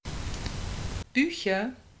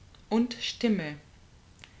Bücher und Stimme.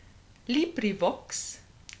 LibriVox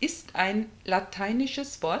ist ein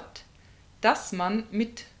lateinisches Wort, das man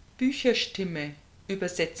mit Bücherstimme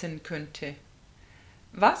übersetzen könnte.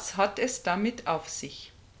 Was hat es damit auf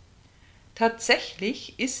sich?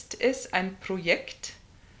 Tatsächlich ist es ein Projekt,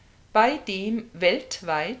 bei dem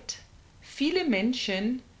weltweit viele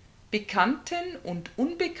Menschen bekannten und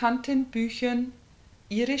unbekannten Büchern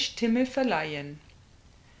ihre Stimme verleihen.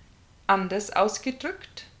 Anders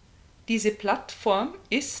ausgedrückt, diese Plattform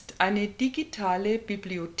ist eine digitale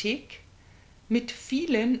Bibliothek mit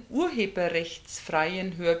vielen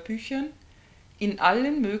urheberrechtsfreien Hörbüchern in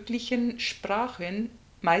allen möglichen Sprachen,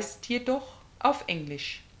 meist jedoch auf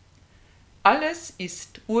Englisch. Alles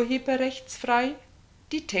ist urheberrechtsfrei,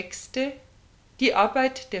 die Texte, die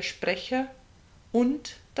Arbeit der Sprecher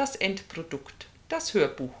und das Endprodukt, das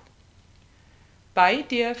Hörbuch. Bei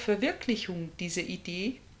der Verwirklichung dieser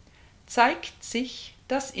Idee zeigt sich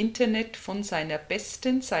das Internet von seiner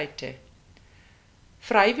besten Seite.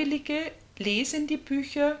 Freiwillige lesen die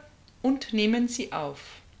Bücher und nehmen sie auf.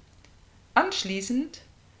 Anschließend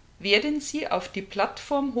werden sie auf die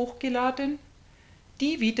Plattform hochgeladen,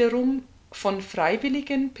 die wiederum von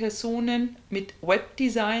freiwilligen Personen mit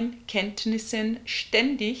Webdesign-Kenntnissen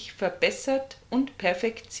ständig verbessert und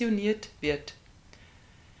perfektioniert wird.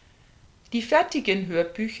 Die fertigen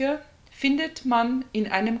Hörbücher findet man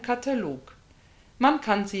in einem Katalog. Man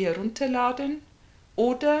kann sie herunterladen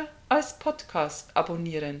oder als Podcast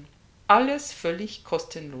abonnieren. Alles völlig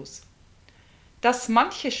kostenlos. Dass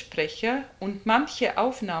manche Sprecher und manche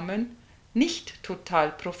Aufnahmen nicht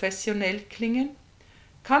total professionell klingen,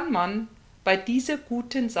 kann man bei dieser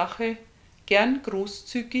guten Sache gern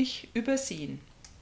großzügig übersehen.